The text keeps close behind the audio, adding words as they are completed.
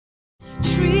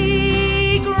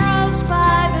Tree grows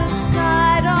by the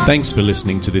side of... Thanks for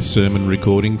listening to this sermon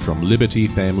recording from Liberty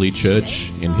Family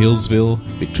Church in Hillsville,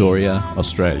 Victoria,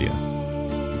 Australia.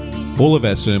 All of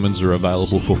our sermons are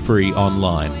available for free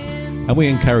online, and we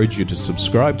encourage you to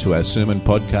subscribe to our sermon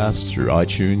podcast through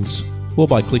iTunes or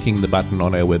by clicking the button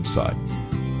on our website.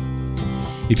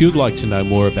 If you'd like to know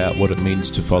more about what it means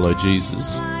to follow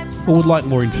Jesus, or would like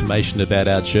more information about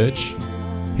our church,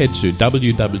 head to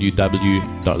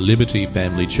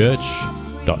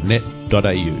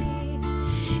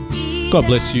www.libertyfamilychurch.net.au. God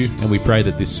bless you, and we pray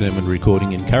that this sermon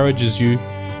recording encourages you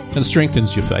and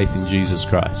strengthens your faith in Jesus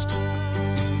Christ.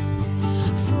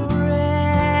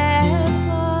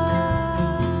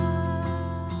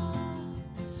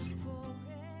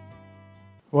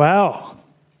 Wow,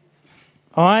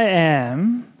 I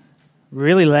am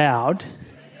really loud,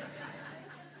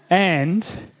 and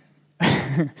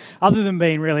other than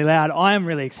being really loud, I am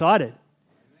really excited.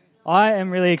 I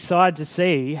am really excited to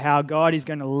see how God is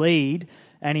going to lead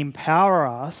and empower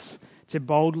us to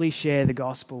boldly share the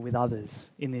gospel with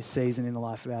others in this season in the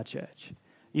life of our church.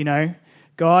 You know,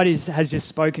 God has just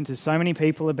spoken to so many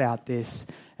people about this,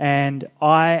 and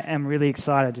I am really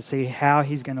excited to see how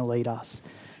He's going to lead us.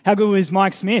 How good was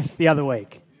Mike Smith the other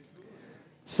week?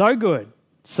 So good,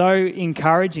 so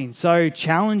encouraging, so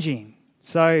challenging.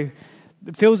 So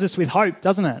it fills us with hope,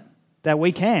 doesn't it? That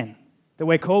we can, that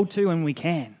we're called to and we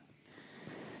can.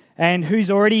 And who's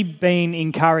already been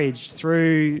encouraged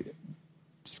through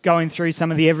going through some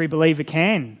of the Every Believer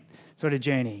Can sort of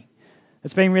journey?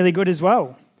 It's been really good as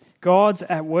well. God's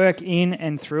at work in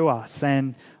and through us.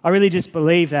 And I really just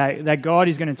believe that God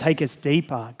is going to take us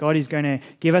deeper. God is going to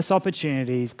give us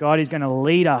opportunities. God is going to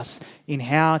lead us in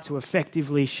how to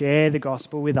effectively share the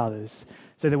gospel with others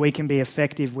so that we can be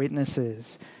effective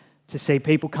witnesses to see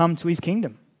people come to His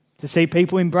kingdom, to see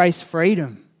people embrace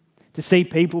freedom, to see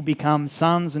people become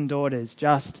sons and daughters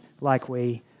just like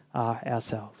we are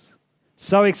ourselves.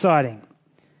 So exciting.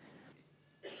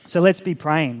 So let's be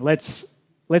praying. Let's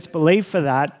believe for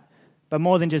that. But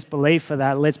more than just believe for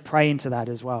that, let's pray into that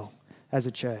as well as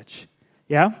a church.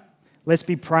 Yeah? Let's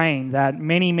be praying that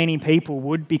many, many people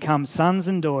would become sons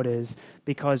and daughters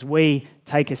because we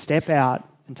take a step out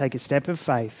and take a step of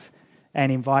faith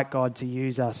and invite God to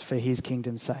use us for His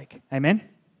kingdom's sake. Amen?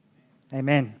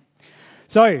 Amen.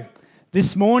 So,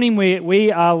 this morning we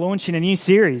are launching a new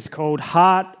series called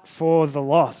Heart for the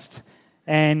Lost.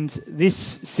 And this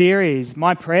series,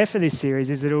 my prayer for this series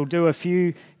is that it will do a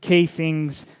few key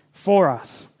things for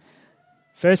us.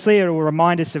 Firstly, it will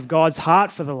remind us of God's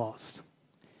heart for the lost.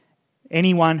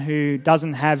 Anyone who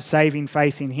doesn't have saving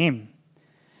faith in Him.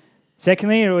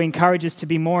 Secondly, it will encourage us to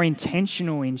be more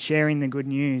intentional in sharing the good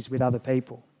news with other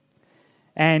people.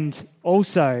 And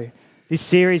also, this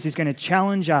series is going to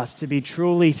challenge us to be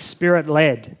truly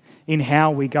Spirit-led in how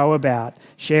we go about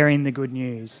sharing the good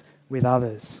news with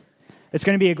others. It's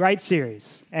going to be a great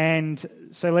series, and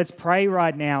so let's pray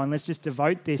right now and let's just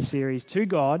devote this series to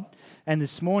God and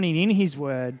this morning in His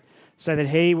Word so that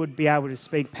He would be able to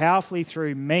speak powerfully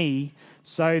through me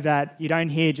so that you don't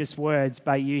hear just words,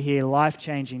 but you hear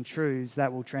life-changing truths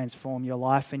that will transform your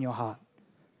life and your heart.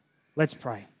 Let's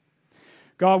pray.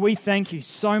 God, we thank You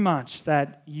so much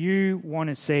that You want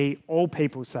to see all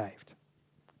people saved.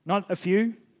 Not a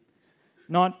few,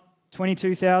 not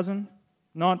 22,000,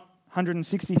 not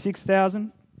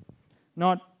 166,000,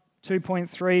 not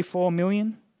 2.34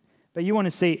 million, but You want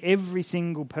to see every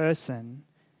single person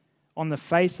on the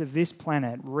face of this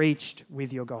planet reached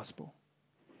with Your gospel.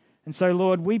 And so,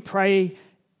 Lord, we pray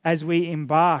as we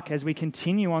embark, as we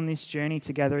continue on this journey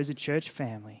together as a church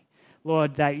family,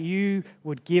 Lord, that You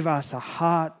would give us a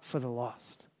heart for the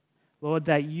lost. Lord,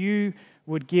 that You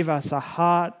would give us a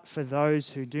heart for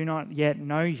those who do not yet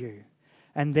know You.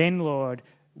 And then, Lord,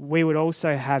 we would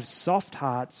also have soft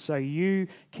hearts so You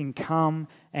can come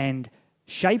and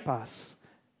shape us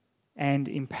and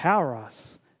empower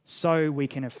us so we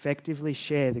can effectively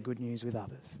share the good news with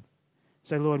others.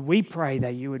 So, Lord, we pray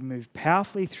that You would move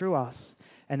powerfully through us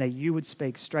and that You would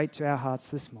speak straight to our hearts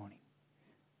this morning.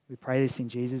 We pray this in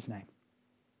Jesus' name.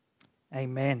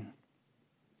 Amen.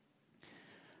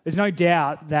 There's no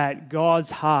doubt that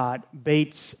God's heart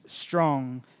beats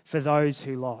strong for those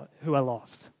who are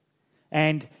lost.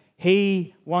 And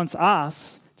He wants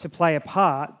us to play a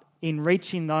part in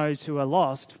reaching those who are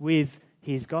lost with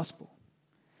His gospel.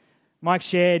 Mike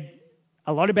shared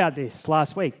a lot about this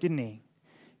last week, didn't he?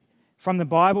 From the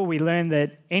Bible, we learn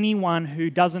that anyone who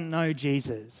doesn't know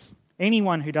Jesus,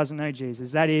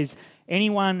 that is,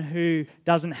 anyone who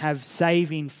doesn't have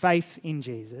saving faith in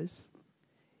Jesus,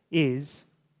 is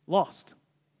lost.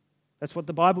 That's what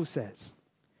the Bible says.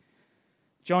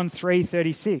 John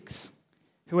 3:36,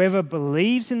 Whoever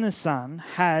believes in the Son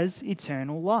has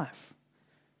eternal life.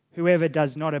 Whoever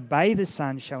does not obey the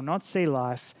Son shall not see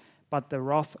life, but the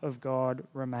wrath of God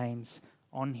remains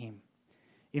on him."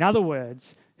 In other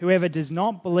words, whoever does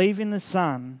not believe in the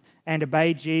Son and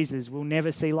obey Jesus will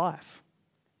never see life.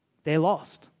 They're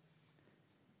lost.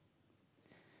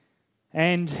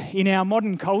 And in our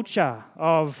modern culture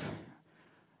of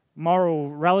moral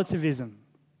relativism,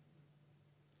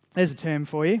 there's a term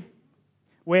for you,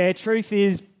 where truth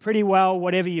is pretty well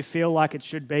whatever you feel like it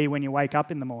should be when you wake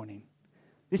up in the morning.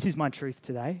 This is my truth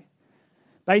today.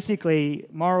 Basically,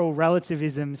 moral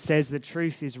relativism says that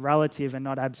truth is relative and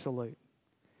not absolute.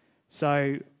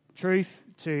 So truth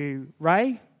to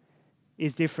Ray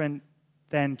is different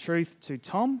than truth to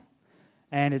Tom,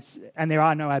 and there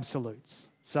are no absolutes.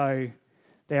 So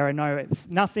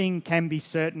nothing can be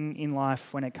certain in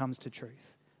life when it comes to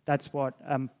truth. That's what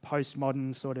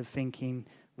postmodern sort of thinking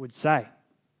would say.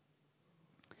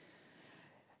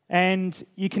 And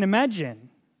you can imagine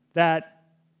that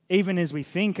even as we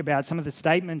think about some of the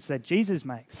statements that Jesus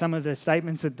makes, some of the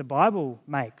statements that the Bible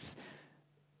makes,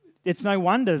 it's no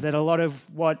wonder that a lot of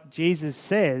what Jesus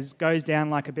says goes down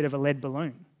like a bit of a lead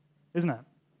balloon, isn't it?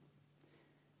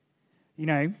 You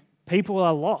know, people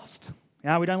are lost.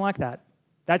 No, we don't like that.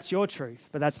 That's your truth,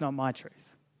 but that's not my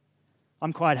truth.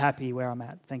 I'm quite happy where I'm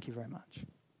at. Thank you very much.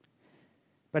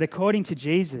 But according to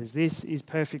Jesus, this is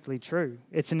perfectly true.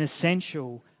 It's an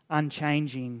essential,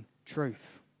 unchanging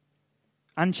truth.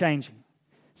 Unchanging.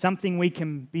 Something we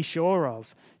can be sure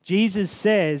of. Jesus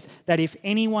says that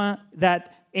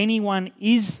anyone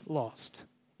is lost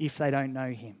if they don't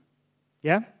know him.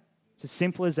 Yeah? It's as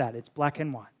simple as that. It's black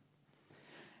and white.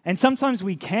 And sometimes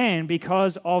we can,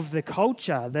 because of the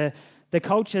culture, the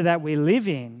culture that we live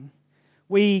in,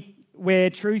 where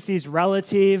truth is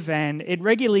relative and it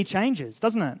regularly changes,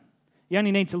 doesn't it? You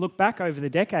only need to look back over the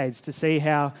decades to see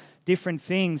how different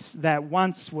things that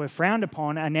once were frowned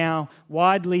upon are now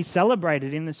widely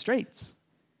celebrated in the streets.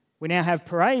 We now have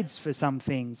parades for some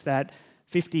things that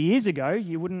 50 years ago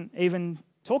you wouldn't even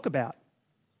talk about.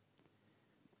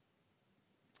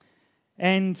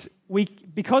 And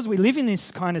because we live in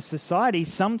this kind of society,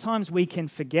 sometimes we can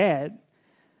forget,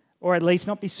 or at least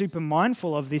not be super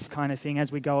mindful of this kind of thing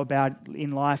as we go about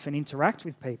in life and interact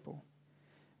with people.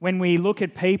 When we look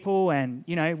at people and,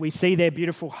 we see their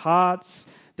beautiful hearts,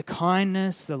 the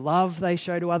kindness, the love they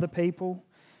show to other people,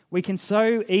 we can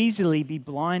so easily be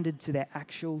blinded to their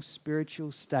actual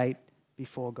spiritual state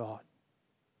before God.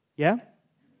 Yeah?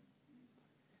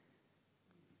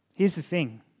 Here's the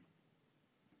thing.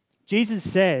 Jesus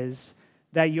says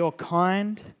that your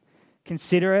kind,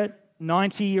 considerate,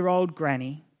 90-year-old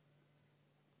granny,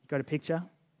 you got a picture?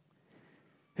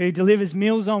 Who delivers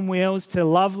Meals on Wheels to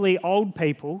lovely old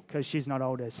people, because she's not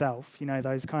old herself,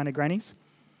 those kind of grannies,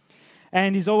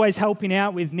 and is always helping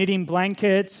out with knitting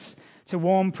blankets to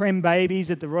warm prem babies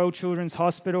at the Royal Children's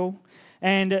Hospital,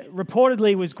 and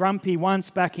reportedly was grumpy once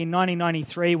back in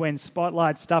 1993 when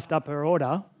Spotlight stuffed up her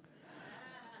order.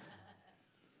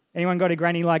 Anyone got a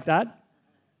granny like that?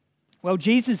 Well,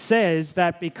 Jesus says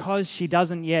that because she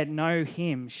doesn't yet know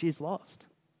him, she's lost.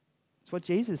 That's what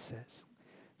Jesus says.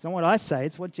 It's not what I say,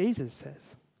 it's what Jesus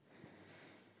says.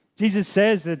 Jesus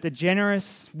says that the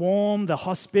generous, warm, the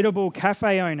hospitable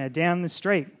cafe owner down the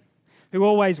street who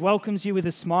always welcomes you with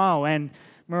a smile and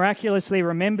miraculously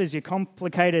remembers your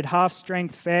complicated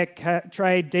half-strength fair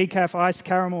trade decaf iced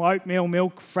caramel oatmeal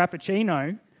milk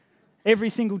frappuccino every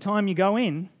single time you go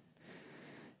in,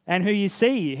 and who you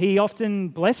see, he often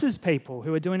blesses people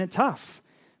who are doing it tough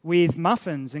with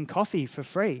muffins and coffee for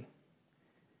free.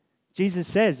 Jesus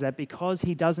says that because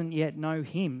he doesn't yet know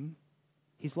him,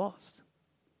 he's lost.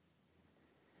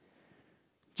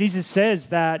 Jesus says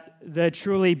that the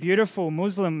truly beautiful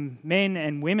Muslim men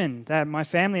and women that my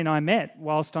family and I met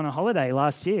whilst on a holiday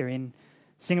last year in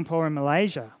Singapore and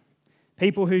Malaysia,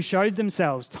 people who showed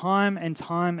themselves time and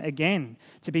time again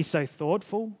to be so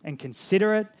thoughtful and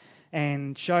considerate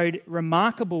and showed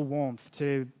remarkable warmth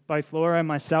to both Laura and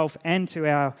myself and to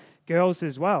our girls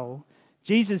as well.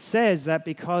 Jesus says that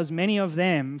because many of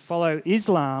them follow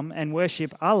Islam and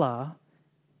worship Allah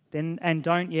and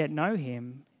don't yet know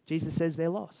him, Jesus says they're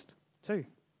lost too.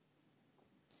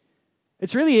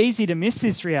 It's really easy to miss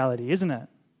this reality, isn't it,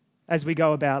 as we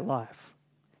go about life?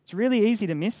 It's really easy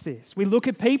to miss this. We look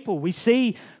at people, we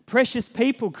see precious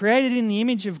people created in the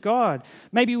image of God.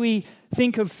 Maybe we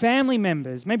think of family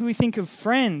members, maybe we think of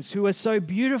friends who are so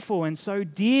beautiful and so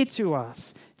dear to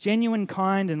us, genuine,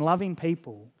 kind and loving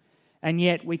people, and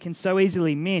yet we can so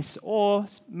easily miss, or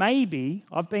maybe,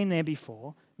 I've been there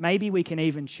before, maybe we can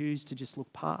even choose to just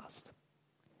look past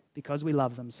because we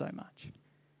love them so much.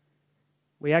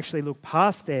 we actually look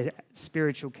past their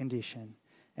spiritual condition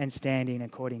and stand in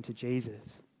according to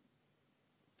Jesus.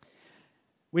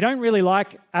 We don't really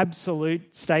like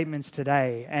absolute statements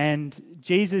today, and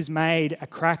Jesus made a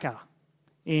cracker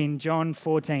in John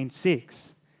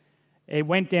 14:6. It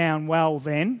went down well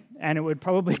then, and it would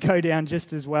probably go down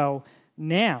just as well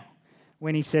now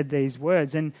when he said these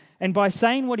words. And by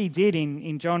saying what he did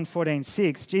in John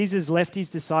 14:6, Jesus left his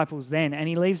disciples then, and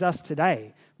he leaves us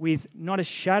today with not a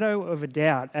shadow of a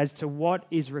doubt as to what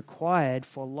is required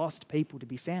for lost people to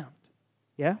be found.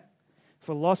 Yeah?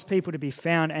 For lost people to be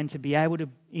found and to be able to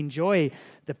enjoy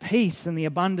the peace and the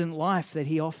abundant life that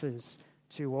he offers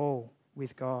to all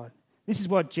with God. This is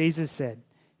what Jesus said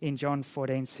in John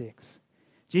 14:6.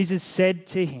 Jesus said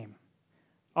to him,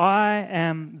 "I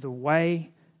am the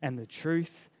way and the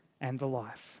truth and the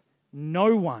life.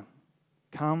 No one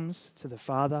comes to the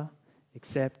Father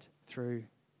except through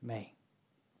me."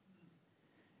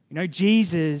 You know,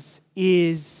 Jesus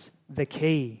is the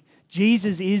key.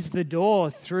 Jesus is the door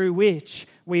through which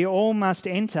we all must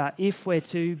enter if we're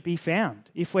to be found,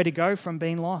 if we're to go from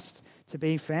being lost to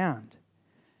be found.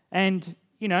 And,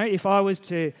 you know, if I was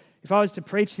to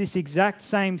preach this exact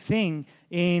same thing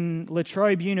in La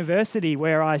Trobe University,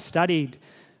 where I studied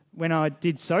when I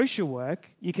did social work,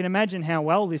 you can imagine how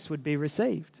well this would be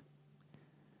received.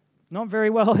 Not very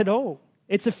well at all.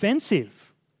 It's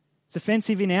offensive. It's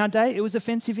offensive in our day. It was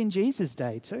offensive in Jesus'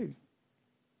 day too.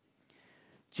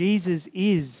 Jesus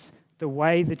is the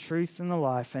way, the truth, and the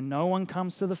life, and no one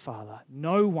comes to the Father.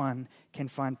 No one can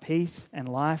find peace and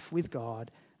life with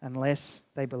God unless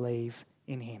they believe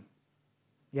in him.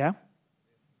 Yeah?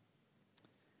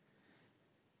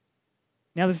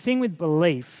 Now, the thing with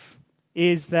belief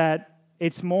is that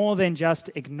it's more than just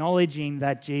acknowledging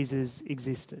that Jesus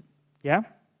existed. Yeah?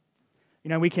 You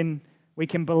know, we can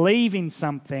believe in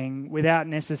something without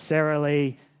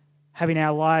necessarily having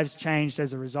our lives changed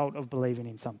as a result of believing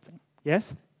in something.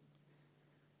 Yes?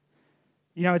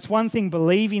 You know, it's one thing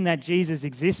believing that Jesus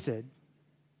existed.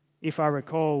 If I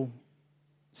recall,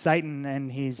 Satan and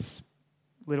his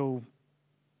little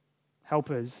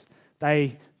helpers,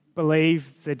 they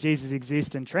believed that Jesus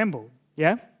exists and trembled.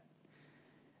 Yeah?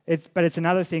 But it's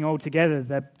another thing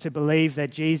altogether to believe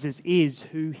that Jesus is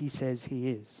who he says he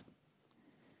is.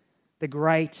 The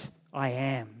great I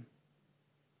am.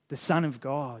 The Son of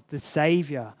God, the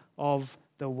Saviour of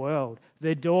the world,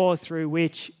 the door through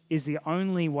which is the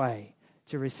only way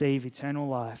to receive eternal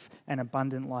life and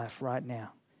abundant life right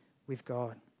now with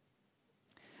God.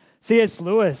 C.S.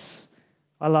 Lewis,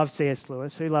 I love C.S.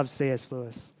 Lewis. Who loves C.S.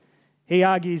 Lewis? He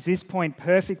argues this point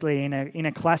perfectly in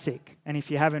a classic, and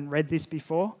if you haven't read this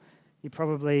before, you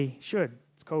probably should.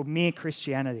 It's called Mere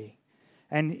Christianity.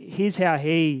 And here's how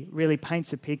he really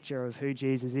paints a picture of who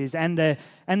Jesus is and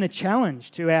the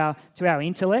challenge to our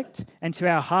intellect and to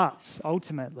our hearts,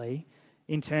 ultimately,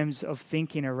 in terms of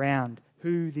thinking around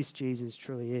who this Jesus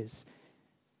truly is.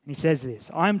 And he says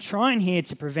this: "I'm trying here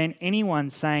to prevent anyone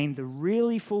saying the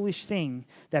really foolish thing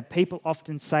that people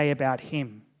often say about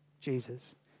him,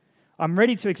 Jesus. I'm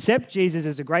ready to accept Jesus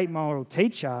as a great moral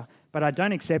teacher, but I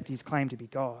don't accept his claim to be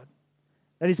God.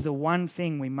 That is the one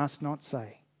thing we must not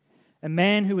say. A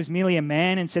man who was merely a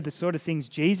man and said the sort of things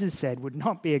Jesus said would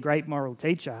not be a great moral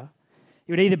teacher.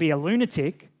 He would either be a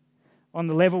lunatic on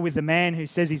the level with the man who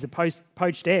says he's a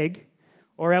poached egg,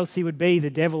 or else he would be the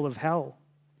devil of hell.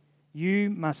 You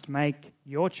must make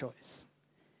your choice.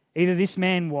 Either this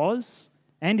man was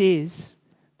and is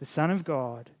the Son of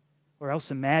God, or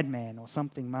else a madman or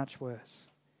something much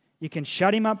worse. You can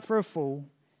shut him up for a fool,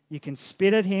 you can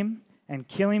spit at him and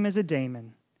kill him as a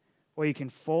demon, or you can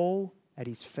fall at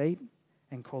his feet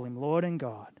and call him Lord and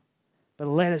God. But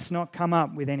let us not come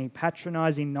up with any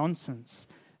patronizing nonsense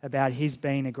about his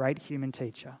being a great human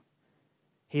teacher.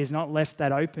 He has not left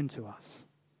that open to us.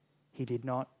 He did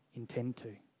not intend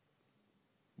to."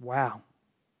 Wow.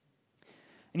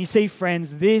 And you see,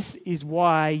 friends, this is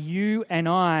why you and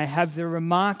I have the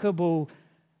remarkable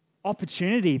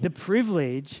opportunity, the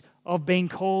privilege of being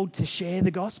called to share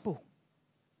the gospel.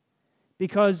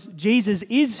 Because Jesus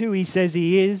is who he says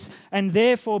he is, and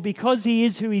therefore, because he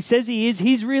is who he says he is,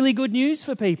 he's really good news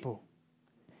for people.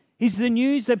 He's the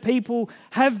news that people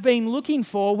have been looking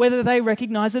for, whether they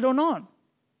recognize it or not.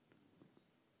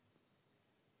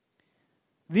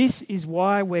 This is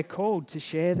why we're called to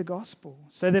share the gospel,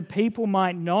 so that people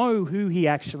might know who he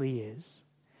actually is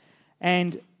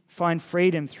and find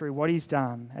freedom through what he's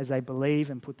done as they believe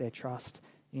and put their trust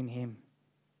in him.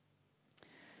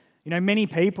 You know, many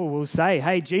people will say,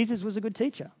 hey, Jesus was a good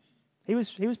teacher. He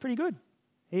was pretty good.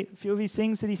 A few of his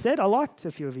things that he said, I liked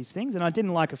a few of his things, and I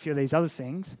didn't like a few of these other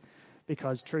things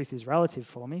because truth is relative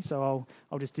for me, so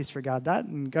I'll just disregard that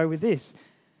and go with this.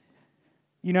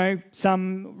 You know,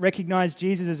 some recognize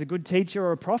Jesus as a good teacher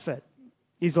or a prophet.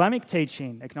 Islamic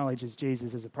teaching acknowledges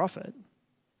Jesus as a prophet.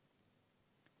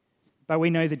 But we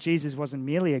know that Jesus wasn't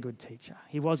merely a good teacher.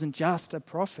 He wasn't just a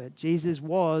prophet. Jesus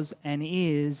was and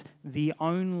is the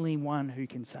only one who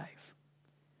can save.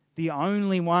 The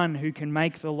only one who can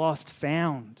make the lost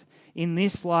found in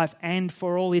this life and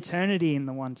for all eternity in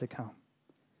the one to come.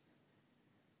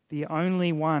 The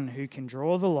only one who can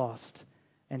draw the lost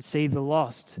and see the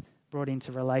lost brought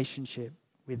into relationship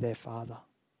with their Father.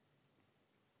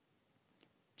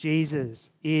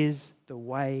 Jesus is the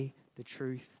way, the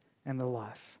truth, and the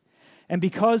life. And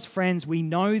because, friends, we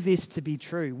know this to be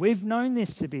true, we've known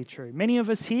this to be true. Many of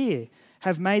us here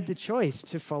have made the choice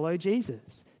to follow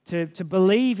Jesus, to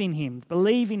believe in him,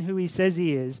 believe in who he says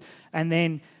he is, and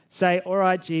then say, all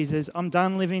right, Jesus, I'm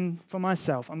done living for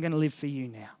myself. I'm going to live for you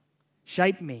now.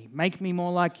 Shape me, make me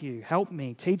more like you, help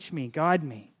me, teach me, guide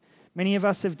me. Many of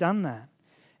us have done that.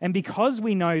 And because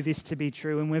we know this to be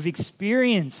true and we've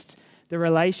experienced the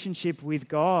relationship with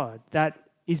God that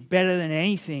is better than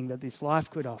anything that this life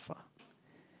could offer,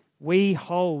 we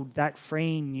hold that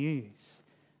free news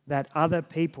that other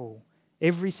people,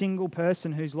 every single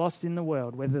person who's lost in the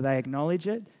world, whether they acknowledge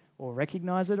it or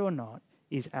recognize it or not,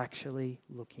 is actually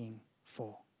looking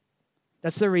for.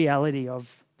 That's the reality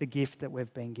of the gift that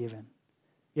we've been given.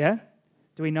 Yeah?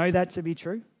 Do we know that to be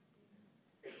true?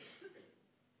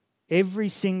 Every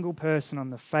single person on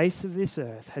the face of this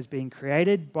earth has been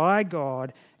created by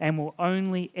God and will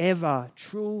only ever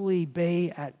truly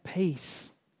be at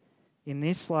peace in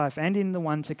this life and in the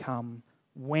one to come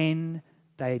when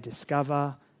they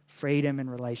discover freedom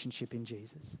and relationship in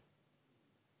Jesus.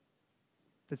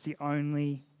 That's the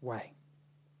only way.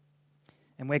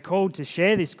 And we're called to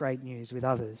share this great news with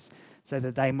others so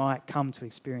that they might come to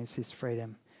experience this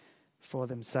freedom for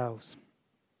themselves.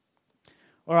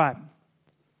 All right.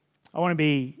 I want to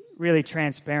be really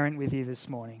transparent with you this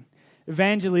morning.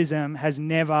 Evangelism has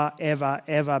never, ever,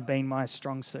 ever been my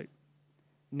strong suit.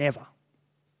 Never.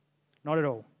 Not at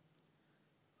all.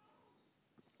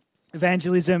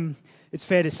 Evangelism, it's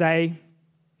fair to say,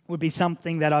 would be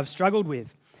something that I've struggled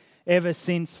with ever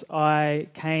since I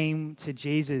came to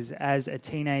Jesus as a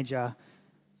teenager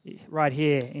right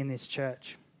here in this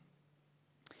church.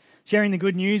 Sharing the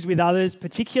good news with others,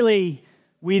 particularly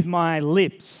with my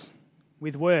lips,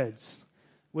 with words,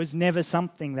 was never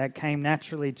something that came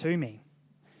naturally to me.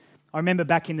 I remember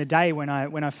back in the day when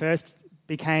I first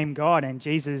became God and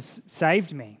Jesus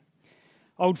saved me.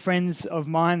 Old friends of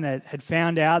mine that had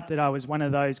found out that I was one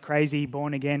of those crazy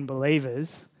born-again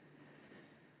believers,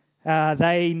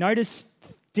 they noticed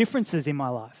differences in my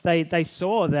life. They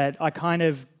saw that I kind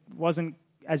of wasn't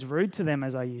as rude to them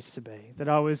as I used to be, that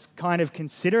I was kind of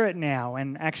considerate now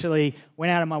and actually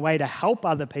went out of my way to help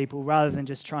other people rather than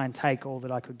just try and take all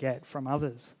that I could get from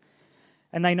others.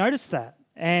 And they noticed that,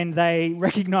 and they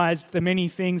recognized the many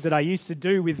things that I used to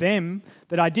do with them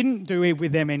that I didn't do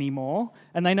with them anymore,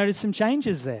 and they noticed some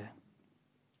changes there.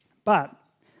 But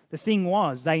the thing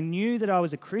was, they knew that I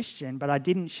was a Christian, but I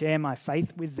didn't share my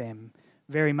faith with them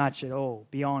very much at all,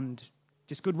 beyond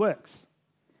just good works.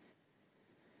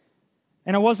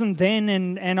 And I wasn't then,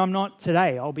 and I'm not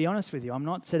today. I'll be honest with you. I'm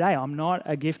not today. I'm not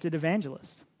a gifted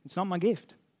evangelist. It's not my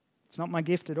gift. It's not my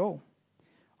gift at all.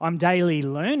 I'm daily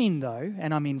learning, though,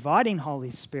 and I'm inviting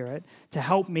Holy Spirit to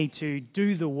help me to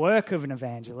do the work of an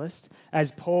evangelist,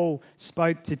 as Paul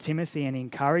spoke to Timothy and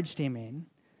encouraged him in.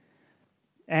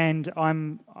 And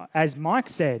I'm, as Mike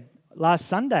said last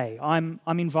Sunday, I'm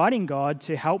inviting God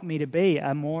to help me to be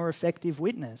a more effective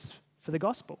witness for the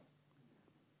gospel.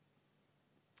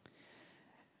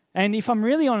 And if I'm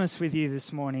really honest with you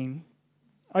this morning,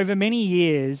 over many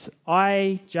years,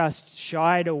 I just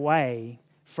shied away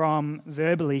from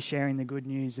verbally sharing the good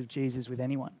news of Jesus with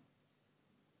anyone.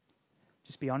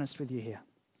 Just be honest with you here.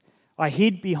 I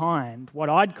hid behind what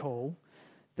I'd call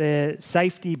the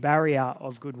safety barrier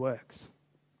of good works.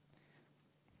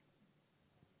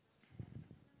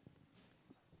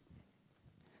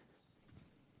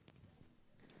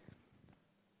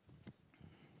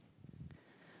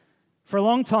 For a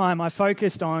long time, I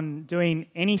focused on doing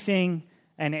anything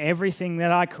and everything that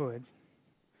I could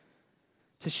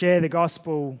to share the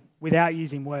gospel without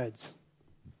using words.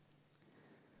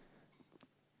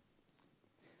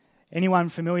 Anyone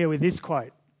familiar with this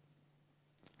quote?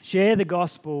 Share the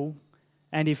gospel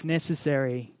and, if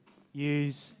necessary,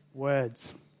 use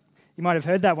words. You might have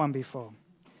heard that one before.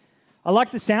 I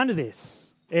like the sound of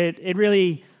this. It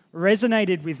really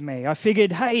resonated with me. I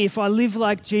figured, hey, if I live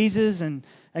like Jesus and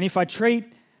if I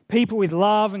treat people with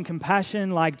love and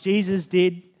compassion like Jesus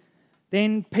did,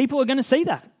 then people are going to see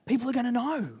that. People are going to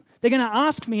know. They're going to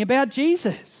ask me about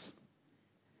Jesus.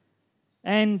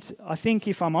 And I think,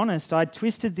 if I'm honest, I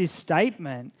twisted this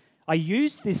statement. I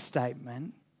used this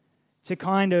statement to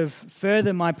kind of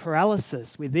further my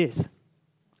paralysis with this.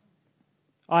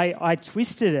 I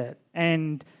twisted it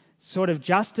and sort of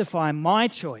justify my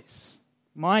choice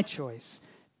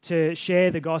to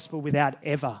share the gospel without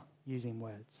ever using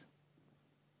words.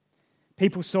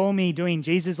 People saw me doing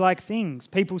Jesus-like things.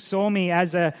 People saw me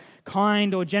as a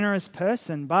kind or generous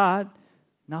person, but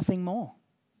nothing more.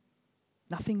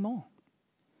 Nothing more.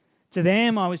 To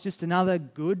them, I was just another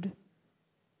good,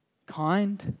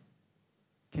 kind,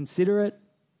 considerate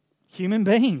human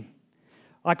being.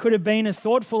 I could have been a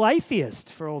thoughtful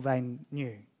atheist for all they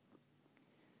knew,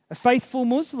 a faithful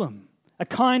Muslim, a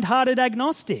kind-hearted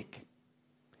agnostic.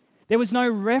 There was no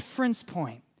reference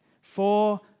point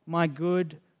for my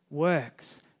good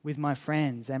works with my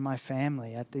friends and my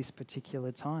family at this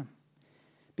particular time,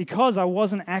 because I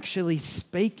wasn't actually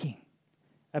speaking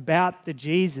about the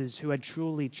Jesus who had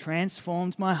truly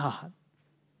transformed my heart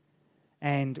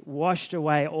and washed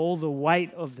away all the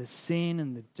weight of the sin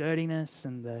and the dirtiness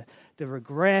and the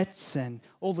regrets and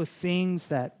all the things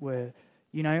that were,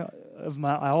 of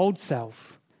my old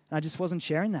self. And I just wasn't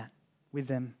sharing that with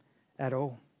them at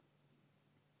all.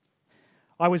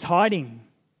 I was hiding,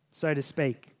 so to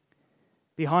speak,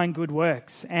 behind good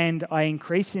works, and I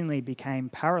increasingly became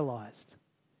paralyzed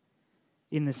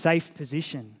in the safe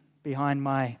position behind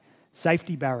my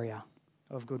safety barrier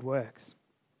of good works.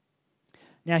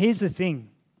 Now, here's the thing.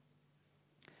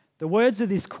 The words of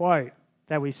this quote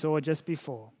that we saw just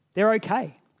before, they're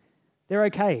okay. They're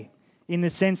okay in the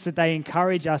sense that they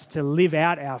encourage us to live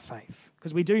out our faith,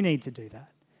 because we do need to do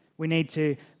that. We need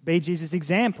to be Jesus'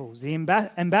 examples, the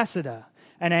ambassador.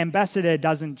 An ambassador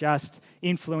doesn't just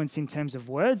influence in terms of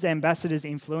words. Ambassadors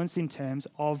influence in terms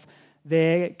of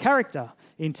their character,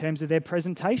 in terms of their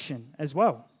presentation as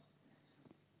well.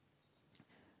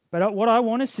 But what I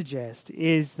want to suggest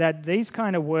is that these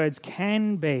kind of words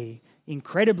can be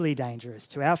incredibly dangerous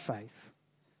to our faith.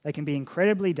 They can be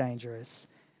incredibly dangerous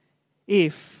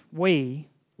if we,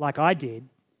 like I did,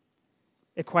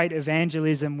 equate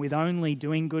evangelism with only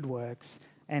doing good works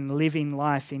and living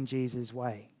life in Jesus'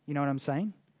 way. You know what I'm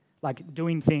saying? Like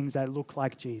doing things that look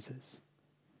like Jesus.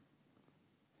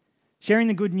 Sharing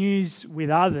the good news with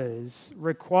others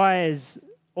requires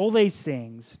all these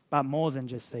things, but more than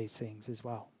just these things as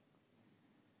well.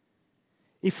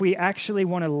 If we actually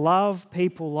want to love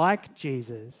people like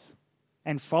Jesus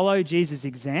and follow Jesus'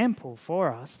 example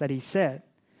for us that he set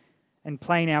and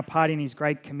playing our part in his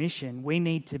great commission, we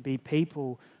need to be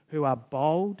people who are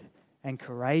bold and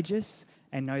courageous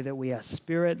and know that we are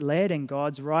Spirit-led and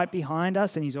God's right behind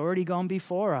us and he's already gone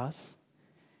before us.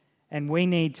 And we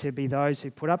need to be those who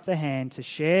put up the hand to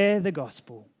share the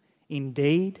gospel in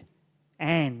deed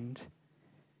and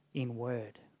in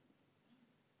word.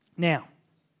 Now,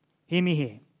 hear me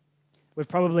here. We've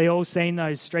probably all seen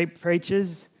those street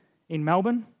preachers in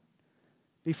Melbourne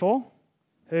before,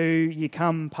 who you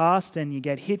come past and you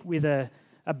get hit with a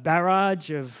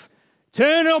barrage of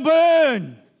turn or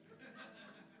burn.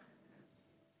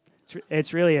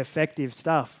 It's really effective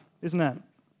stuff, isn't it?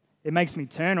 It makes me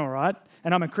turn all right,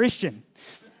 and I'm a Christian.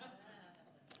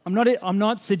 I'm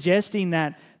not suggesting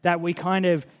that we kind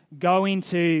of go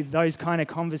into those kind of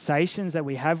conversations that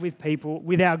we have with people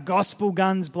with our gospel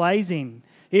guns blazing.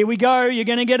 Here we go, you're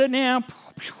going to get it now.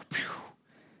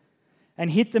 And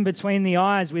hit them between the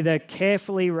eyes with a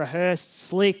carefully rehearsed,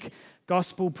 slick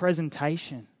gospel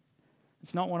presentation.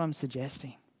 It's not what I'm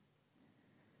suggesting.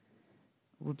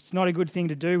 It's not a good thing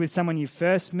to do with someone you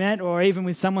first met or even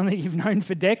with someone that you've known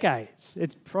for decades.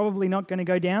 It's probably not going to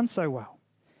go down so well.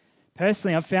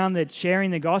 Personally, I've found that sharing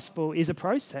the gospel is a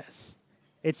process.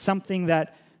 It's something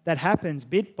that happens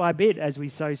bit by bit as we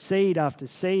sow seed after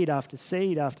seed after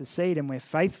seed after seed, and we're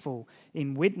faithful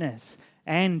in witness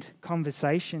and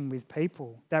conversation with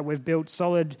people that we've built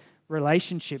solid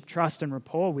relationship, trust and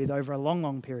rapport with over a long,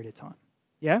 long period of time.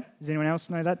 Yeah? Does anyone else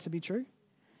know that to be true?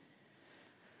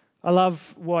 I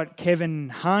love what Kevin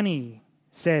Harney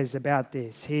says about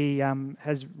this. He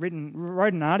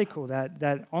wrote an article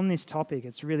that on this topic,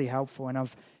 it's really helpful, and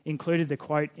I've included the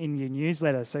quote in your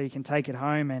newsletter so you can take it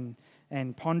home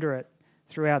and ponder it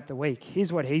throughout the week.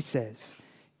 Here's what he says.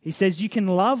 He says, you can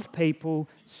love people,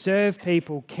 serve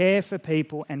people, care for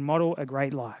people, and model a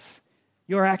great life.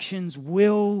 Your actions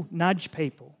will nudge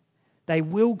people. They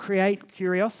will create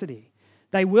curiosity.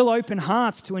 They will open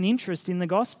hearts to an interest in the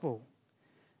gospel.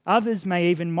 Others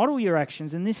may even model your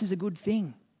actions, and this is a good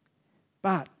thing.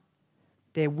 But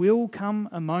there will come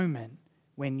a moment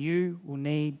when you will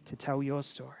need to tell your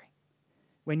story.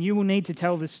 when you will need to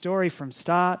tell the story from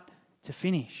start to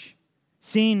finish.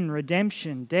 Sin,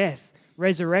 redemption, death,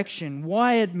 resurrection,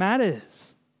 why it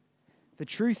matters. The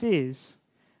truth is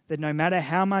that no matter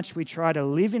how much we try to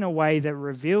live in a way that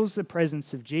reveals the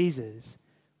presence of Jesus,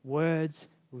 words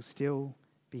will still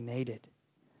be needed.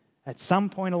 At some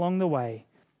point along the way,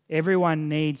 everyone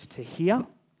needs to hear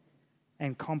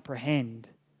and comprehend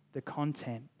the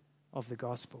content of the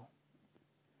gospel.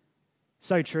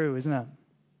 So true, isn't it?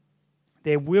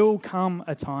 There will come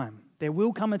a time. There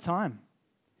will come a time.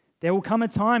 There will come a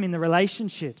time in the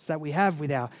relationships that we have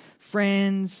with our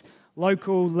friends,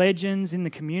 local legends in the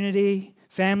community,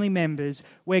 family members,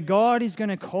 where God is going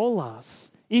to call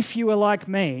us. If you are like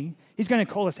me, He's going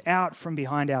to call us out from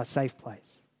behind our safe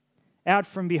place, out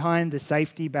from behind the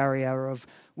safety barrier of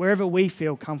wherever we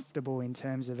feel comfortable in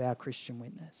terms of our Christian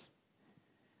witness.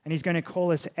 And He's going to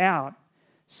call us out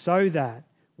so that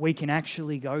we can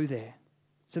actually go there,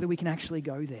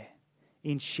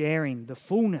 in sharing the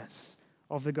fullness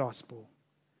of the gospel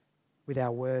with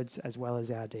our words as well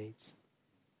as our deeds.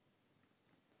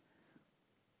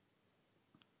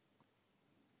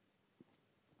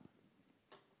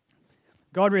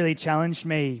 God really challenged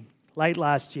me late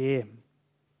last year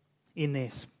in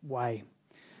this way.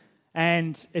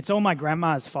 And it's all my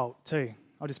grandma's fault too.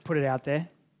 I'll just put it out there.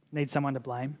 Need someone to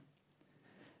blame.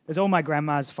 It's all my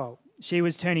grandma's fault. She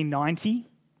was turning 90,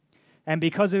 and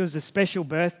because it was a special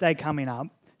birthday coming up,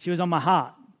 she was on my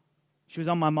heart. She was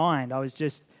on my mind. I was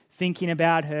just thinking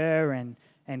about her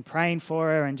and praying for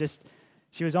her, and just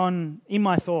she was in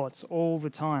my thoughts all the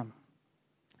time.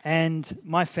 And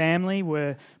my family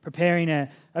were preparing a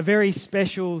very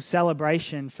special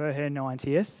celebration for her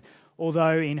 90th,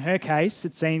 although in her case,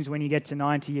 it seems when you get to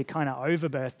 90, you're kind of over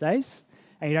birthdays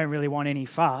and you don't really want any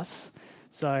fuss.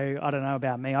 So I don't know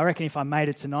about me. I reckon if I made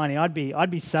it to 90, I'd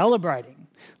be celebrating.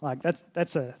 Like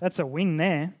that's a win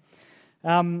there.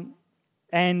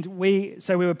 And we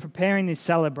were preparing this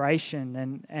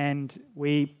celebration, and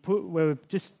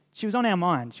she was on our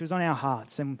mind. She was on our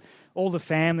hearts, and all the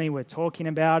family were talking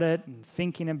about it and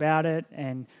thinking about it,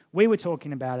 and we were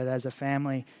talking about it as a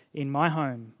family in my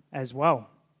home as well.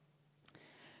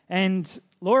 And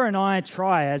Laura and I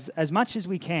try as much as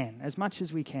we can,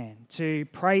 to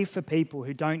pray for people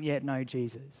who don't yet know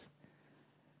Jesus.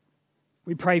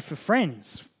 We pray for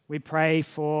friends. We pray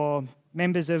for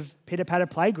members of Pitter Patter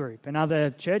Playgroup and other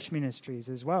church ministries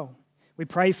as well. We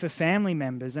pray for family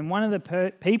members, and one of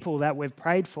the people that we've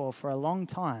prayed for a long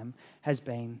time has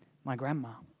been my grandma.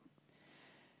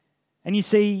 And you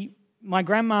see, my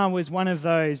grandma was one of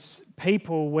those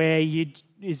people where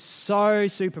is so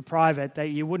super private that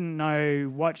you wouldn't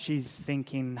know what she's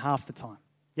thinking half the time.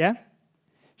 Yeah?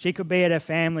 She could be at a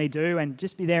family do and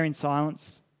just be there in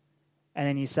silence, and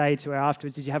then you say to her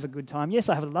afterwards, "Did you have a good time?" "Yes,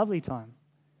 I had a lovely time."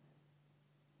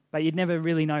 But you'd never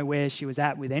really know where she was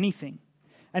at with anything.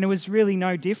 And it was really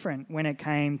no different when it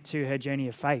came to her journey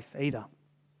of faith either.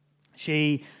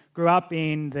 She grew up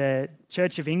in the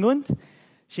Church of England.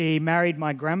 She married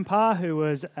my grandpa, who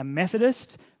was a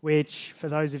Methodist, which, for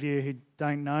those of you who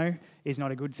don't know, is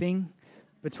not a good thing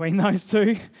between those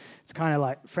two. It's kind of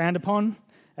like frowned upon,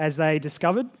 as they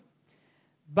discovered.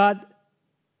 But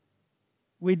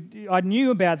I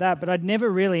knew about that, but I'd never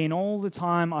really, in all the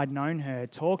time I'd known her,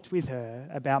 talked with her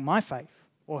about my faith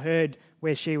or heard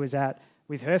where she was at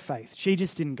with her faith. She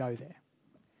just didn't go there.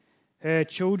 Her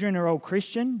children are all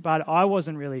Christian, but I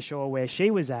wasn't really sure where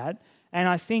she was at. And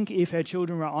I think if her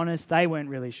children were honest, they weren't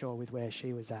really sure with where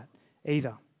she was at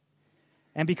either.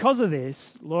 And because of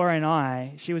this, Laura and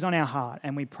I, she was on our heart,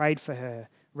 and we prayed for her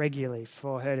regularly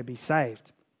for her to be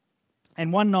saved.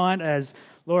 And one night, as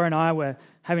Laura and I were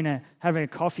having a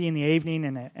coffee in the evening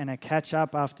and a catch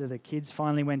up after the kids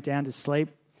finally went down to sleep,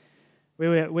 we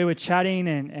were chatting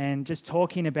and just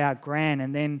talking about Gran,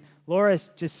 and then Laura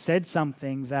just said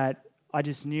something that I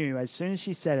just knew as soon as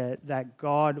she said it that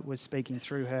God was speaking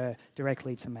through her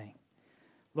directly to me.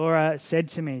 Laura said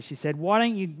to me, she said, "Why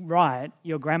don't you write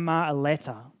your grandma a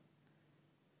letter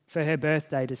for her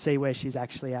birthday to see where she's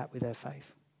actually at with her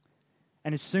faith?"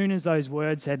 And as soon as those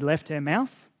words had left her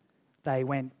mouth, they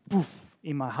went poof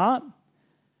in my heart.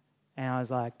 And I was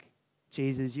like,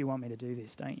 "Jesus, you want me to do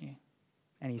this, don't you?"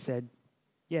 And He said,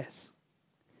 "Yes."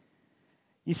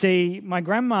 You see, my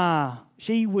grandma,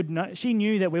 she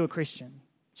knew that we were Christian.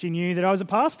 She knew that I was a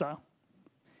pastor.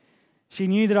 She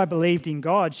knew that I believed in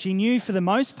God. She knew for the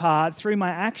most part, through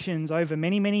my actions over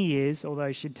many, many years,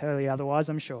 although she'd tell you otherwise,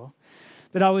 I'm sure,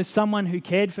 that I was someone who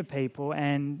cared for people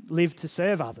and lived to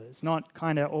serve others, not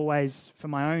kind of always for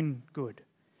my own good.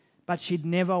 But she'd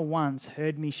never once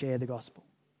heard me share the gospel.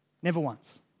 Never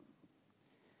once.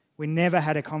 We never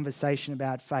had a conversation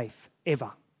about faith,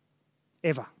 ever.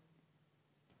 Ever.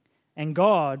 And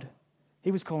God, He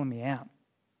was calling me out.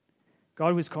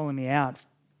 God was calling me out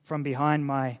from behind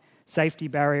my safety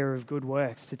barrier of good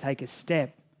works to take a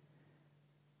step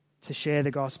to share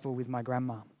the gospel with my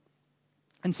grandma.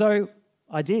 And so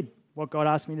I did what God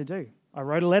asked me to do. I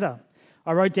wrote a letter.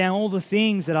 I wrote down all the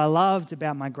things that I loved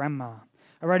about my grandma.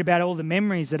 I wrote about all the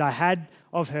memories that I had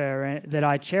of her and that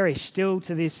I cherish still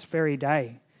to this very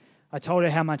day. I told her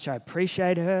how much I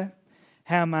appreciate her,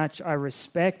 how much I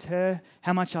respect her,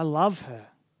 how much I love her.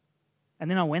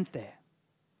 And then I went there.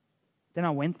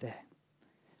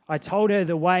 I told her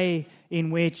the way in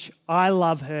which I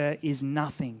love her is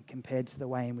nothing compared to the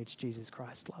way in which Jesus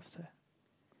Christ loves her.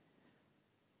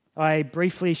 I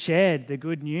briefly shared the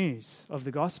good news of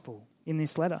the gospel in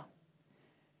this letter.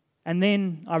 And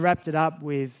then I wrapped it up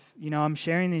with, I'm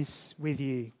sharing this with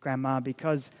you, Grandma,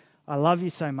 because I love you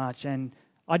so much and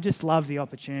I just love the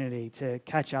opportunity to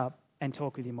catch up and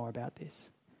talk with you more about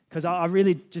this. Because I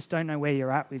really just don't know where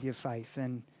you're at with your faith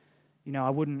and,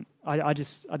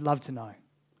 I'd love to know.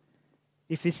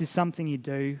 If this is something you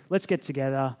do, let's get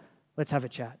together, let's have a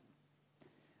chat.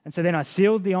 And so then I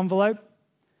sealed the envelope.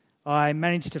 I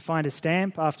managed to find a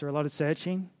stamp after a lot of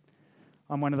searching.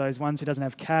 I'm one of those ones who doesn't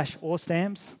have cash or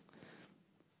stamps.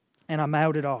 And I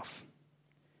mailed it off.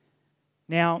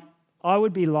 Now, I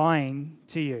would be lying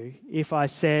to you if I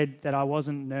said that I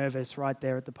wasn't nervous right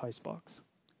there at the postbox.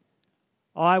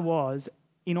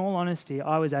 In all honesty,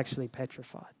 I was actually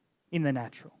petrified in the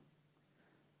natural.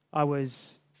 I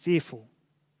was fearful.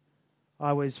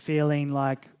 I was feeling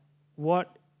like,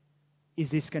 what is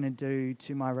this going to do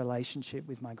to my relationship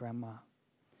with my grandma?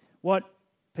 What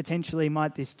potentially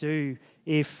might this do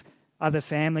if other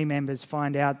family members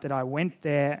find out that I went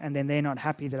there and then they're not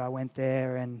happy that I went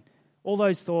there? And all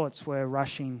those thoughts were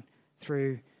rushing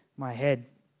through my head.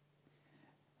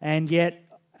 And yet,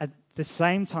 at the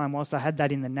same time, whilst I had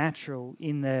that in the natural,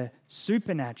 in the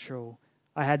supernatural,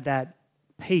 I had that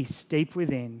peace deep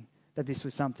within that this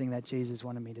was something that Jesus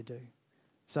wanted me to do.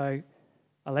 So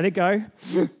I let it go,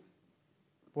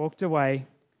 walked away,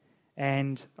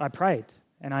 and I prayed.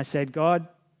 And I said, God,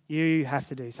 you have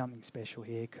to do something special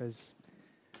here because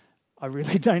I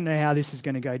really don't know how this is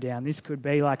going to go down. This could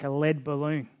be like a lead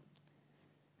balloon.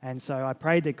 And so I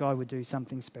prayed that God would do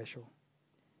something special.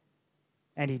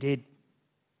 And He did.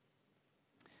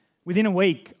 Within a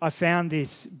week, I found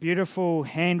this beautiful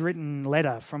handwritten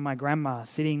letter from my grandma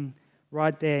sitting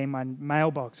right there in my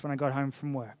mailbox when I got home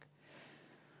from work.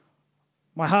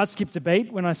 My heart skipped a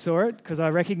beat when I saw it because I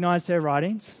recognised her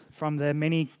writings from the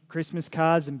many Christmas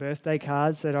cards and birthday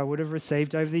cards that I would have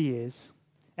received over the years.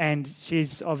 And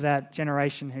she's of that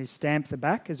generation who stamp the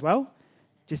back as well,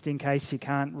 just in case you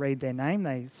can't read their name.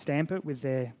 They stamp it with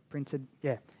their printed...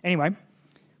 Yeah. Anyway,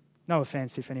 no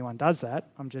offence if anyone does that.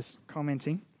 I'm just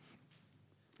commenting.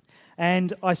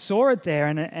 And I saw it there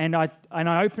and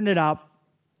I opened it up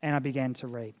and I began to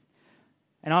read.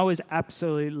 And I was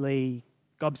absolutely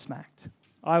gobsmacked.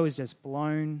 I was just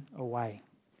blown away.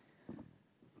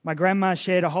 My grandma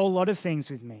shared a whole lot of things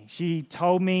with me. She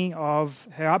told me of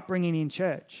her upbringing in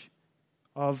church,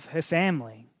 of her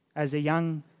family as a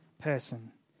young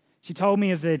person. She told me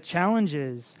of the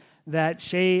challenges that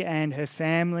she and her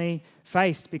family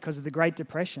faced because of the Great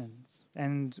Depressions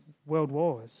and world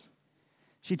wars.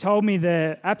 She told me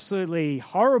the absolutely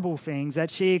horrible things that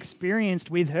she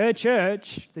experienced with her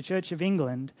church, the Church of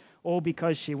England, all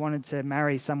because she wanted to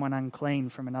marry someone unclean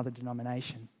from another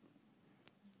denomination.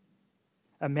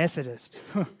 A Methodist.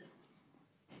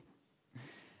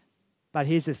 But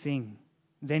here's the thing.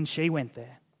 Then she went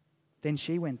there.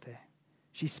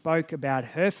 She spoke about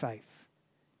her faith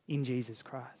in Jesus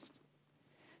Christ.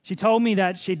 She told me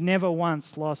that she'd never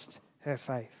once lost her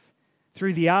faith.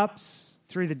 Through the ups,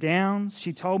 through the downs,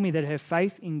 she told me that her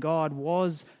faith in God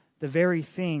was the very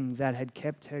thing that had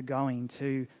kept her going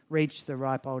to reach the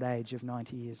ripe old age of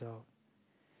 90 years old.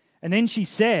 And then she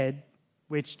said,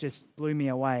 which just blew me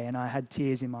away, and I had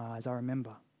tears in my eyes, I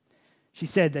remember. She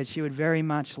said that she would very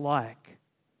much like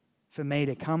for me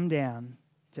to come down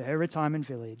to her retirement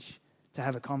village to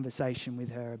have a conversation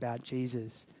with her about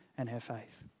Jesus and her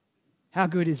faith. How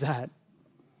good is that?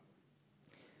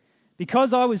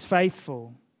 Because I was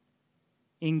faithful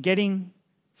in getting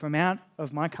from out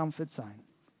of my comfort zone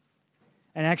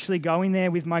and actually going there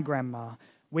with my grandma,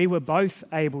 we were both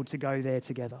able to go there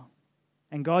together.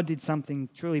 And God did something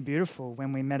truly beautiful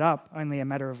when we met up only a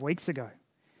matter of weeks ago.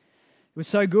 It was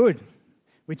so good.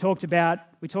 We talked about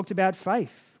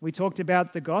faith. We talked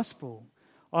about the gospel.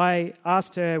 I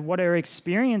asked her what her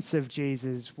experience of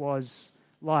Jesus was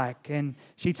like, and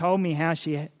she told me how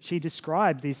she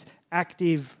described this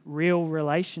active, real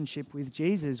relationship with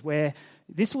Jesus where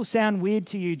this will sound weird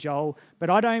to you, Joel, but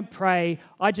I don't pray,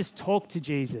 I just talk to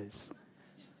Jesus.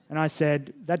 And I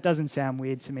said, that doesn't sound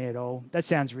weird to me at all. That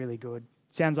sounds really good.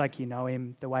 Sounds like you know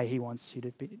him the way he wants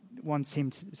him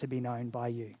to be known by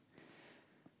you.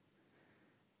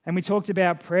 And we talked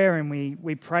about prayer, and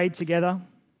we prayed together,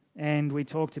 and we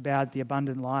talked about the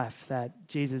abundant life that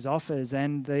Jesus offers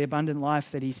and the abundant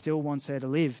life that he still wants her to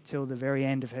live till the very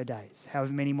end of her days,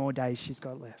 however many more days she's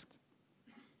got left.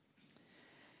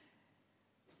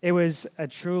 It was a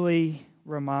truly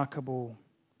remarkable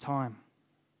time.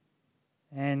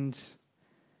 And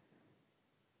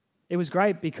it was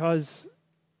great because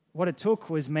what it took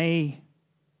was me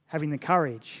having the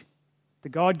courage, the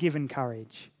God-given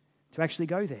courage, to actually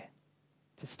go there,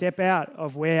 to step out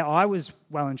of where I was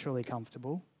well and truly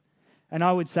comfortable, and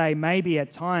I would say maybe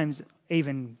at times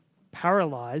even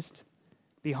paralyzed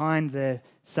behind the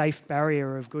safe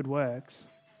barrier of good works,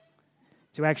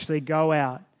 to actually go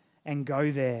out and go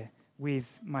there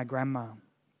with my grandma.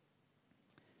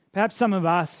 Perhaps some of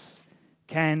us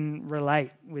can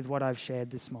relate with what I've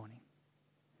shared this morning.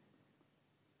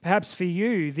 Perhaps for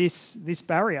you, this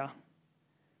barrier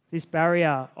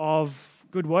of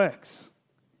good works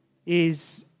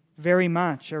is very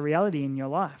much a reality in your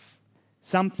life.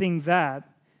 Something that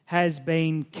has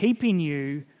been keeping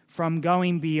you from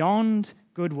going beyond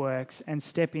good works and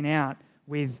stepping out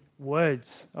with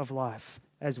words of life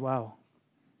as well.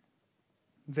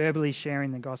 Verbally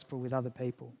sharing the gospel with other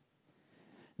people.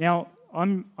 Now,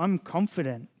 I'm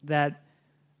confident that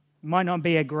it might not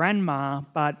be a grandma,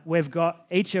 but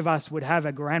each of us would have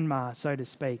a grandma, so to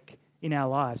speak, in our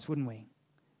lives, wouldn't we?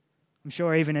 I'm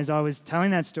sure even as I was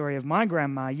telling that story of my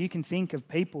grandma, you can think of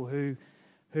people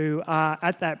who are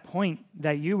at that point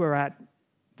that you were at,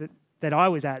 that I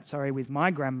was at, with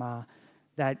my grandma,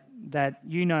 that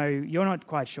you know you're not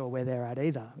quite sure where they're at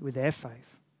either with their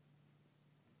faith.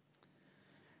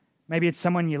 Maybe it's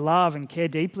someone you love and care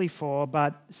deeply for,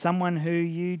 but someone who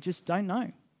you just don't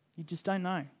know. You just don't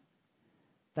know.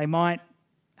 They might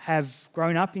have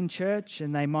grown up in church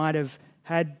and they might have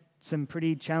had some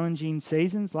pretty challenging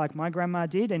seasons like my grandma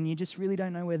did, and you just really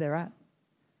don't know where they're at.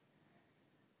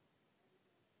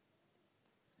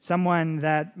 Someone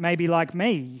that maybe like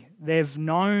me, they've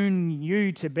known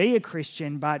you to be a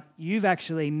Christian, but you've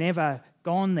actually never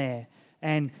gone there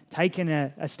and taken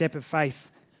a step of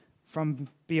faith from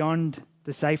beyond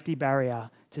the safety barrier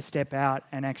to step out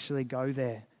and actually go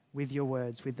there with your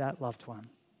words, with that loved one.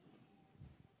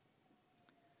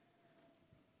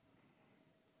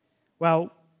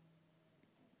 Well,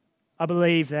 I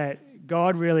believe that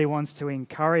God really wants to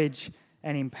encourage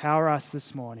and empower us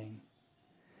this morning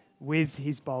with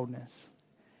his boldness.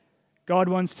 God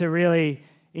wants to really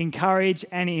encourage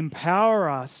and empower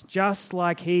us just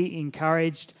like he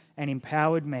encouraged and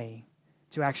empowered me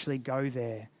to actually go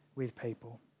there with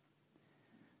people.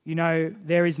 You know,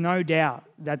 there is no doubt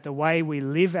that the way we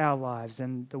live our lives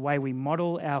and the way we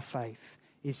model our faith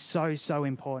is so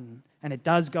important. And it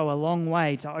does go a long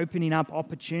way to opening up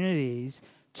opportunities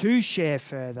to share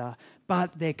further,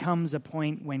 but there comes a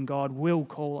point when God will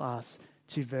call us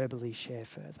to verbally share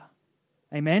further.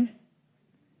 Amen?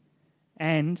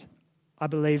 And I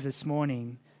believe this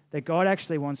morning that God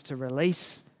actually wants to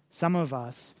release some of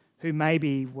us who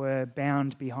maybe were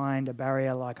bound behind a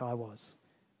barrier like I was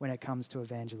when it comes to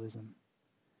evangelism.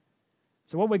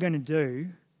 So what we're going to do,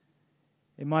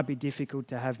 it might be difficult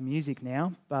to have music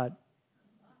now, but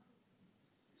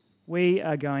we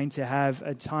are going to have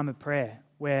a time of prayer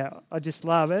where I just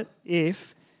love it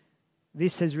if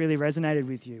this has really resonated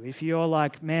with you. If you're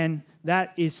like, man,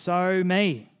 that is so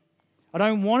me. I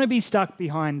don't want to be stuck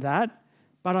behind that,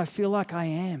 but I feel like I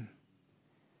am.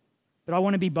 But I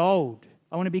want to be bold.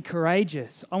 I want to be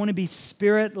courageous. I want to be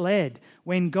Spirit-led.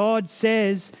 When God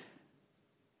says,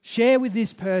 share with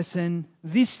this person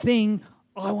this thing,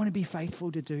 I want to be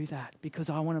faithful to do that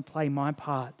because I want to play my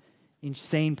part in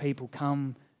seeing people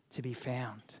come to be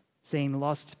found, seeing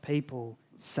lost people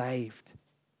saved.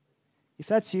 If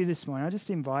that's you this morning, I just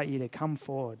invite you to come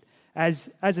forward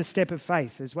as a step of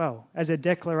faith as well, as a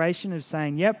declaration of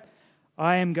saying, yep,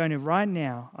 I am going to right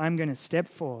now, I'm going to step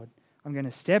forward, I'm going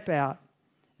to step out,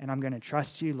 and I'm going to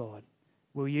trust you, Lord.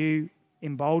 Will you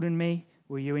embolden me?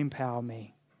 Will you empower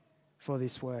me for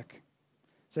this work?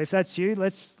 So if that's you,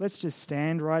 let's just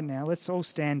stand right now. Let's all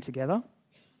stand together.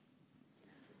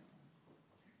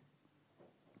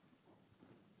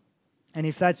 And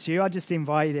if that's you, I just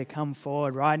invite you to come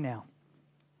forward right now.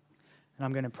 And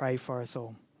I'm going to pray for us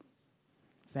all.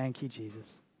 Thank you,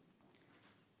 Jesus.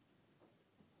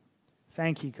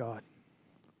 Thank you, God.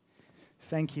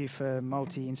 Thank you for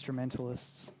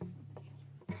multi-instrumentalists.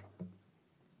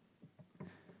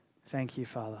 Thank you,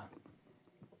 Father.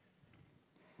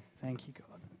 Thank you,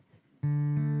 God.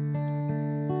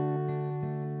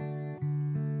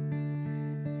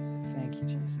 Thank you,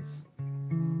 Jesus.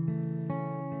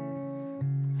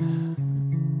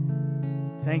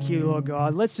 Thank you, Lord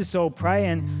God. Let's just all pray,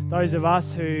 and those of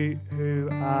us who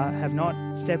have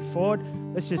not stepped forward,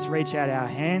 let's just reach out our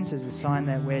hands as a sign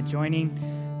that we're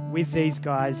joining with these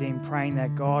guys in praying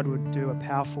that God would do a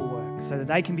powerful work so that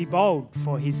they can be bold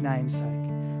for his name's sake.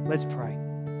 Let's pray.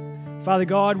 Father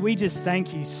God, we just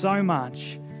thank you so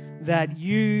much that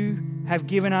you have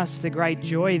given us the great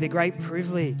joy, the great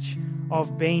privilege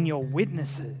of being your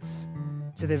witnesses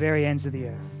to the very ends of the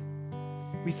earth.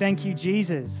 We thank you,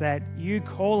 Jesus, that you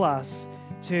call us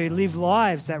to live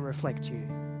lives that reflect you,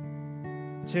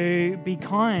 to be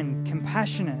kind,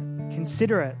 compassionate,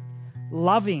 considerate,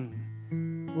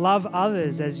 loving, love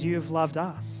others as you have loved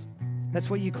us.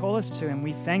 That's what you call us to, and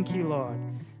we thank you, Lord,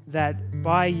 that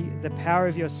by the power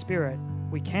of your Spirit,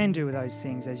 we can do those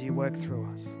things as you work through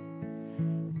us.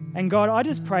 And God, I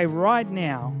just pray right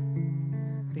now,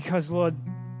 because, Lord,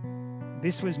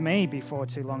 this was me before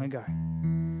too long ago.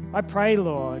 I pray,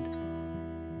 Lord,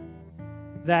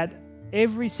 that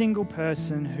every single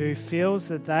person who feels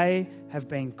that they have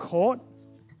been caught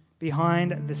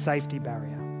behind the safety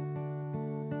barrier,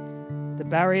 the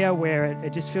barrier where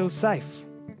it just feels safe.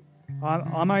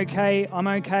 I'm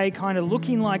okay kind of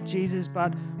looking like Jesus,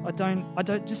 but I don't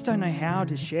know how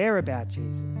to share about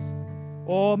Jesus.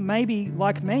 Or maybe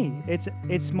like me,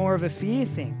 it's more of a fear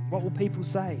thing. What will people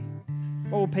say?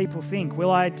 What will people think? Will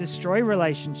I destroy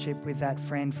relationship with that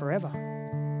friend forever?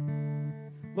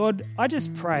 Lord, I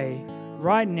just pray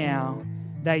right now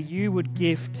that you would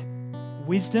gift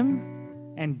wisdom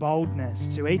and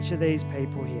boldness to each of these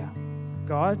people here.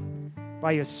 God,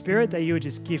 by your Spirit, that you would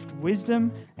just gift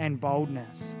wisdom and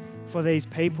boldness for these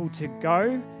people to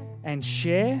go and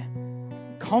share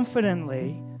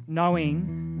confidently,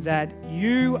 knowing that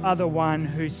you are the one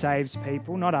who saves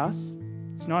people, not us.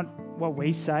 It's not what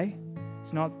we say.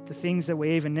 It's not the things that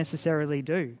we even necessarily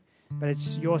do, but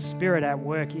it's your Spirit at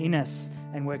work in us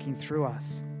and working through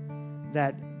us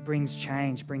that brings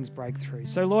change, brings breakthrough.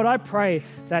 So, Lord, I pray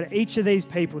that each of these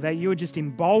people, that you would just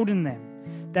embolden them,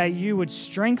 that you would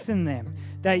strengthen them,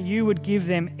 that you would give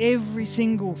them every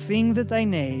single thing that they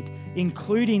need,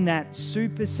 including that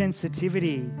super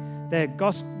sensitivity,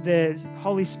 the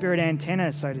Holy Spirit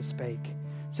antenna, so to speak,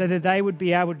 so that they would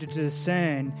be able to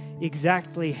discern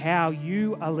exactly how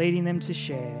you are leading them to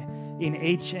share in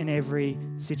each and every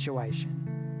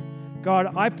situation.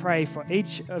 God, I pray for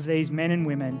each of these men and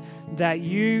women that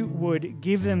you would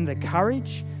give them the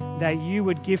courage, that you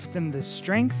would give them the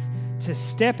strength to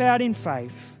step out in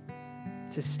faith,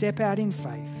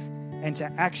 and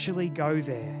to actually go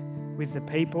there with the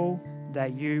people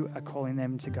that you are calling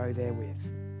them to go there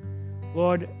with.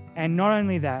 Lord, and not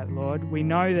only that, Lord, we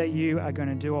know that you are going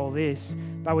to do all this,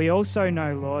 but we also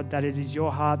know, Lord, that it is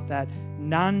your heart that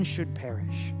none should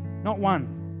perish. Not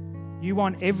one. You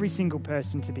want every single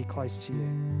person to be close to you.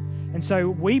 And so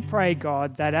we pray,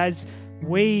 God, that as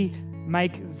we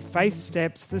make faith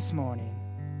steps this morning,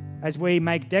 as we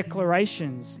make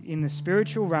declarations in the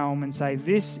spiritual realm and say,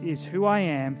 this is who I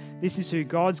am, this is who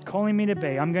God's calling me to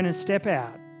be, I'm going to step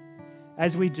out.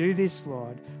 As we do this,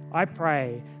 Lord, I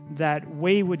pray that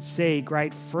we would see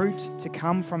great fruit to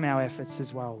come from our efforts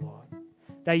as well, Lord.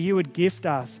 That you would gift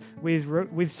us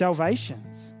with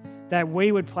salvations, that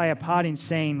we would play a part in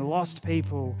seeing lost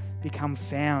people become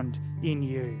found in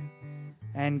you.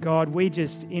 And God, we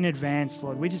just, in advance,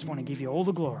 Lord, we just want to give you all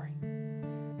the glory.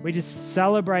 We just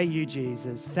celebrate you,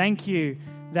 Jesus. Thank you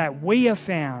that we are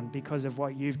found because of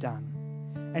what you've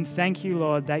done. And thank you,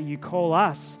 Lord, that you call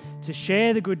us to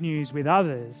share the good news with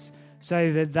others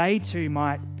so that they too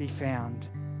might be found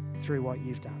through what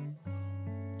you've done.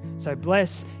 So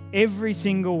bless every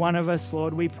single one of us,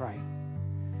 Lord, we pray.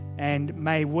 And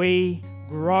may we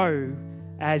grow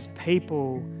as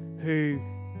people who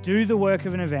do the work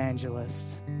of an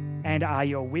evangelist and are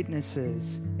your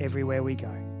witnesses everywhere we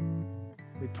go.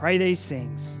 We pray these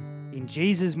things in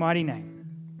Jesus' mighty name.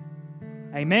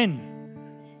 Amen.